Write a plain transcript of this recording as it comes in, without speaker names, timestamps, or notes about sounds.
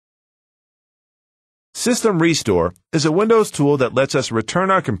System Restore is a Windows tool that lets us return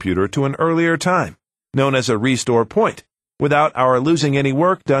our computer to an earlier time, known as a restore point, without our losing any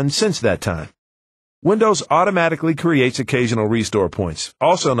work done since that time. Windows automatically creates occasional restore points,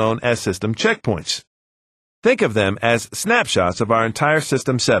 also known as system checkpoints. Think of them as snapshots of our entire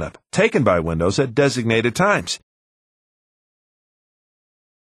system setup, taken by Windows at designated times.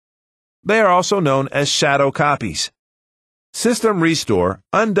 They are also known as shadow copies. System Restore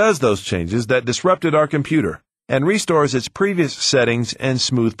undoes those changes that disrupted our computer and restores its previous settings and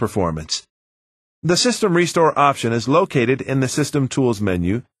smooth performance. The System Restore option is located in the System Tools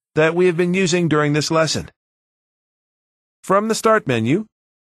menu that we have been using during this lesson. From the Start menu,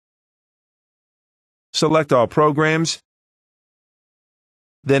 select All Programs,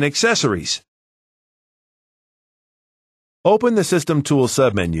 then Accessories. Open the System Tools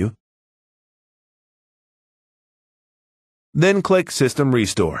submenu, then click System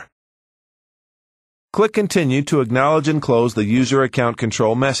Restore. Click Continue to acknowledge and close the User Account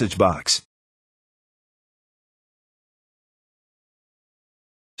Control message box.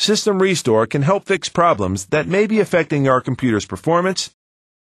 System Restore can help fix problems that may be affecting our computer's performance,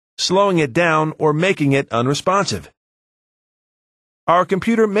 slowing it down, or making it unresponsive. Our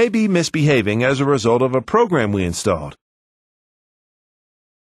computer may be misbehaving as a result of a program we installed.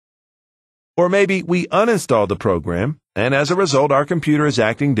 Or maybe we uninstalled the program, and as a result our computer is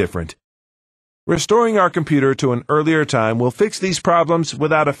acting different. Restoring our computer to an earlier time will fix these problems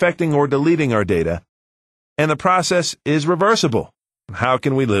without affecting or deleting our data, and the process is reversible. How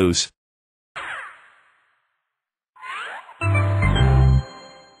can we lose?